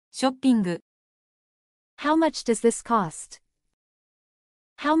ショッピング。How much does this cost?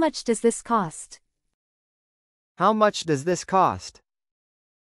 How much does this cost? How much does this cost?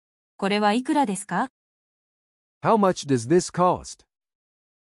 これはいくらですか？ How much does this cost?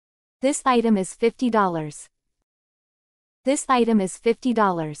 This item is $50. This item is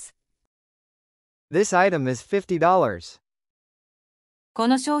 $50. This item is $50. こ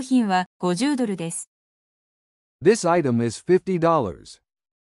の商品は$50です。This item is $50.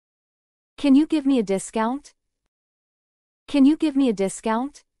 Can you give me a discount? Can you give me a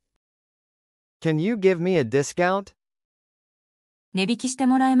discount? Can you give me a discount? 値引きして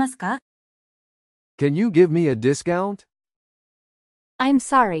もらえますか？ Can you give me a discount? I'm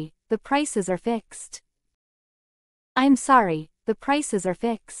sorry, the prices are fixed. I'm sorry, the prices are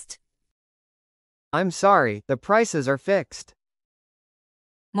fixed. I'm sorry, the prices are fixed.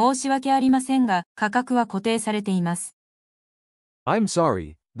 申し訳ありませんが、価格は固定されています。I'm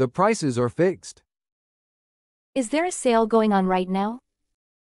sorry, the prices are fixed. Is there a sale going on right now?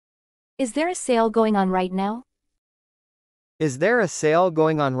 Is there a sale going on right now? Is there a sale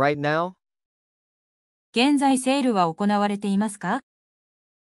going on right now? 現在セールは行われていますか？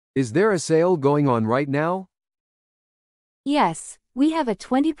 Is there a sale going on right now? Yes, we have a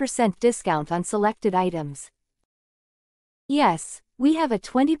 20% discount on selected items. Yes, we have a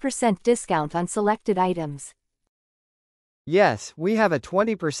 20% discount on selected items. Yes, we have a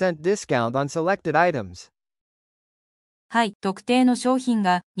 20% discount on selected items. はい、特定の商品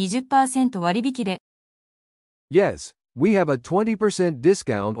が 20% 割引で。Yes, we have a 20%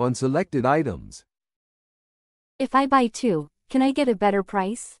 discount on selected items. If I buy two, can I get a better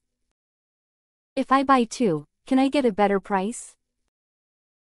price? If I buy two, can I get a better price?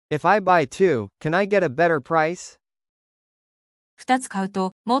 If I buy two, can I get a better price? 2つ買う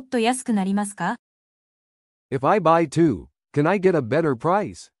ともっと安くなりますか？ If I buy two, can I get a better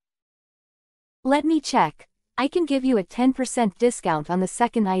price? Let me check. I can give you a 10% discount on the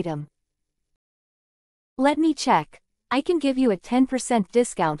second item. Let me check. I can give you a 10%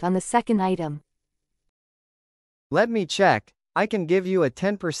 discount on the second item. Let me check. I can give you a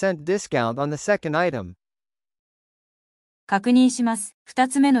 10% discount on the second item. 確認します。2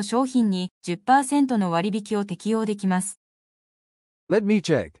つ目の商品に 10% の割引を適用できます。Let me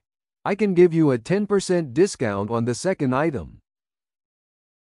check. I can give you a 10% discount on the second item.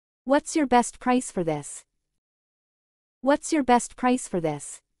 What's your best price for this? What's your best price for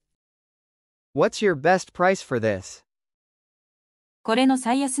this? What's your best price for this? これの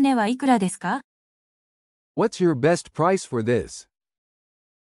最安値はいくらですか？ What's your best price for this?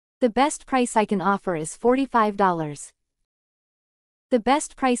 The best price I can offer is $45. The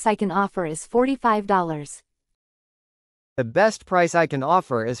best price I can offer is $45. The best price I can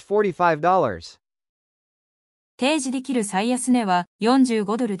offer is $45. 提示できる最安値は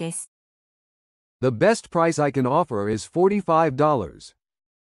$45です。The best price I can offer is $45.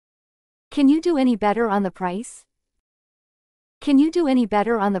 Can you do any better on the price? Can you do any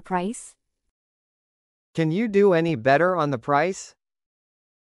better on the price? Can you do any better on the price?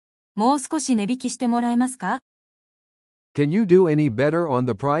 もう少し値引きしてもらえますか？ Can you do any better on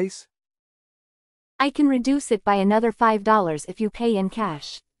the price? I can reduce it by another $5 if you pay in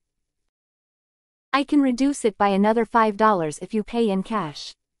cash. I can reduce it by another $5 if you pay in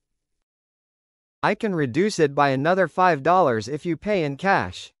cash. I can reduce it by another $5 if you pay in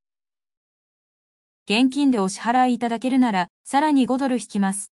cash. 現金でお支払いいただけるなら、さらに$5引き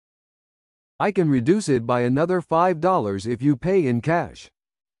ます。I can reduce it by another $5 if you pay in cash.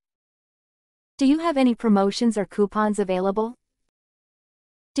 Do you have any promotions or coupons available?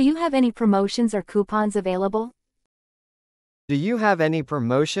 Do you have any promotions or coupons available? Do you have any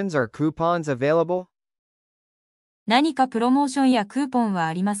promotions or coupons available? 何かプロモーションやクーポンは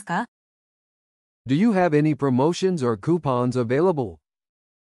ありますか？ Do you have any promotions or coupons available?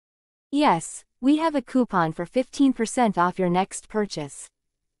 Yes, we have a coupon for 15% off your next purchase.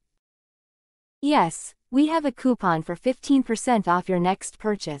 Yes, we have a coupon for 15% off your next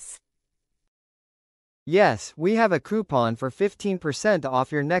purchase. Yes, we have a coupon for 15%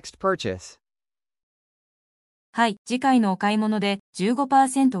 off your next purchase. はい、次回のお買い物で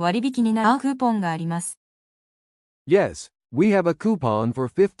 15% 割引になるクーポンがあります。Yes, we have a coupon for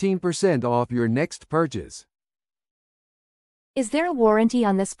 15% off your next purchase. Is there a warranty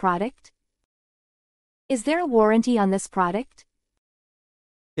on this product? Is there a warranty on this product?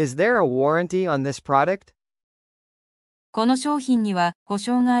 Is there a warranty on this product? この商品には保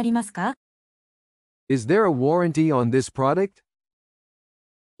証がありますか？ Is there a warranty on this product?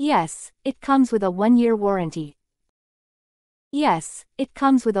 Yes, it comes with a 1-year warranty. Yes, it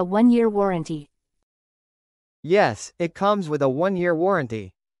comes with a 1-year warranty. Yes, it comes with a 1-year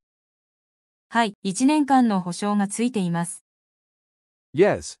warranty. はい、1年間の保証がついています。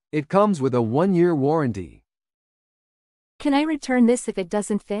Yes, it comes with a 1-year warranty. Can I return this if it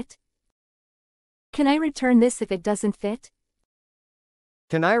doesn't fit? Can I return this if it doesn't fit?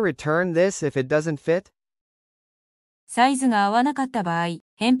 Can I return this if it doesn't fit? サイズが合わなかった場合、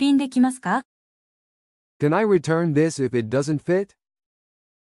返品できますか？ Can I return this if it doesn't fit?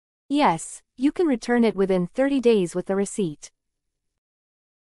 Yes, you can return it within 30 days with a receipt.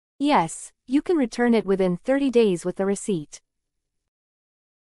 Yes, you can return it within 30 days with a receipt.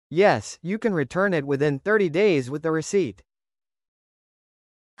 Yes, you can return it within 30 days with a receipt.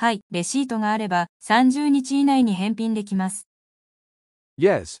 はい、レシートがあれば30日以内に返品できます。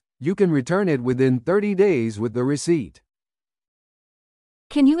Yes, you can return it within 30 days with the receipt.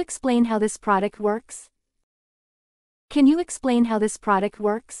 Can you explain how this product works? Can you explain how this product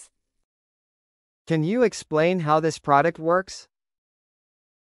works? Can you explain how this product works?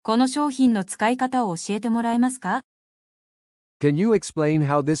 この商品の使い方を教えてもらえますか？ Can you explain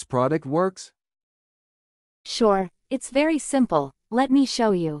how this product works? Sure, it's very simple, let me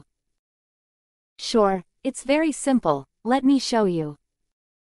show you. Sure, it's very simple, let me show you.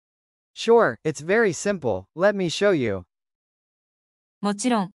 Sure, it's very simple, let me show you. もち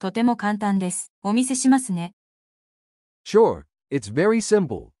ろん、とても簡単です。お見せしますね。Sure, it's very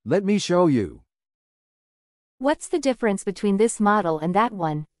simple, let me show you. What's the difference between this model and that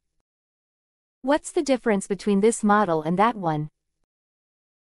one? What's the difference between this model and that one?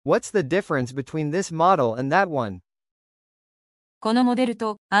 What's the difference between this model and that one? このモデル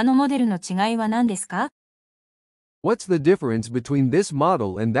とあのモデルの違いは何ですか？ What's the difference between this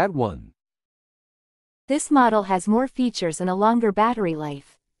model and that one? This model has more features and a longer battery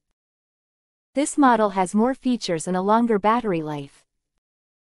life. This model has more features and a longer battery life.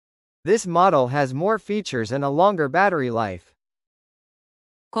 This model has more features and a longer battery life.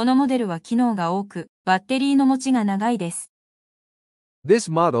 このモデルは機能が多く、バッテリーの持ちが長いです。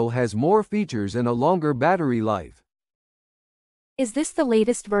This model has more features and a longer battery life. Is this the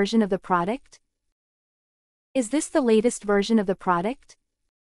latest version of the product? Is this the latest version of the product?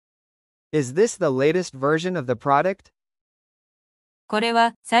 Is this the latest version of the product? これ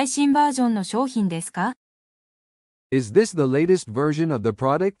は最新バージョンの商品ですか？ Is this the latest version of the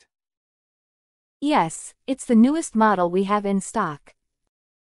product? Yes, it's the newest model we have in stock.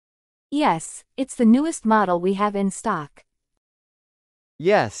 Yes, it's the newest model we have in stock.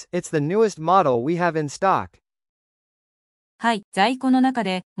 Yes, it's the newest model we have in stock. はい、在庫の中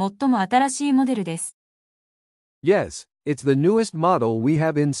で最も新しいモデルです。Yes, it's the newest model we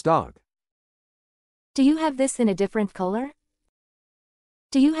have in stock. Do you have this in a different color?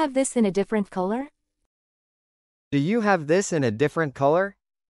 Do you have this in a different color? Do you have this in a different color?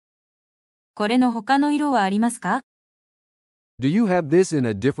 これの他の色はありますか？ Do you have this in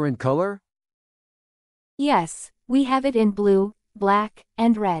a different color? Yes, we have it in blue, black,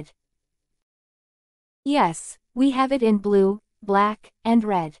 and red. Yes, we have it in blue, black, and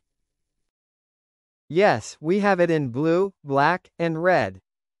red. Yes, we have it in blue, black, and red.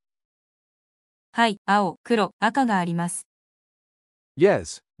 はい、青、黒、赤があります。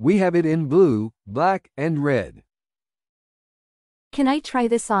Yes, we have it in blue, black, and red. Can I try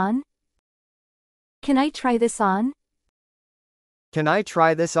this on? Can I try this on? Can I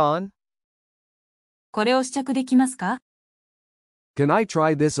try this on? これを試着できますか？ Can I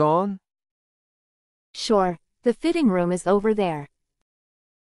try this on? Sure, the fitting room is over there.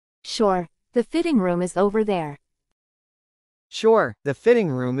 Sure, the fitting room is over there. Sure, the fitting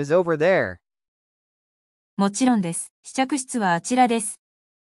room is over there. もちろんです。試着室はあちらです。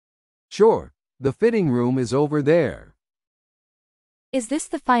Sure, the fitting room is over there. Is this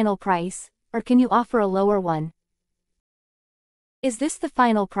the final price, or can you offer a lower one? Is this the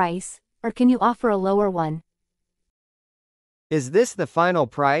final price, or can you offer a lower one? Is this the final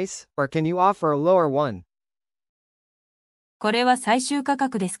price, or can you offer a lower one? これは最終価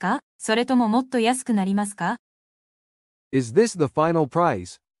格ですか？それとももっと安くなりますか？ Is this the final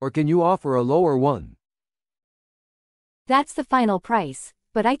price, or can you offer a lower one? That's the final price,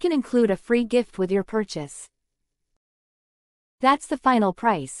 but I can include a free gift with your purchase. That's the final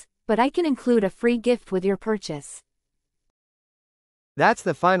price, but I can include a free gift with your purchase. That's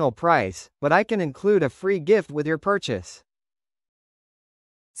the final price, but I can include a free gift with your purchase.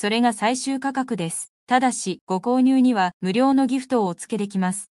 それが最終価格です。ただし、ご購入には無料のギフトをお付けでき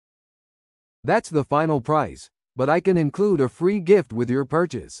ます。That's the final price, but I can include a free gift with your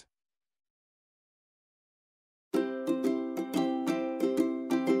purchase.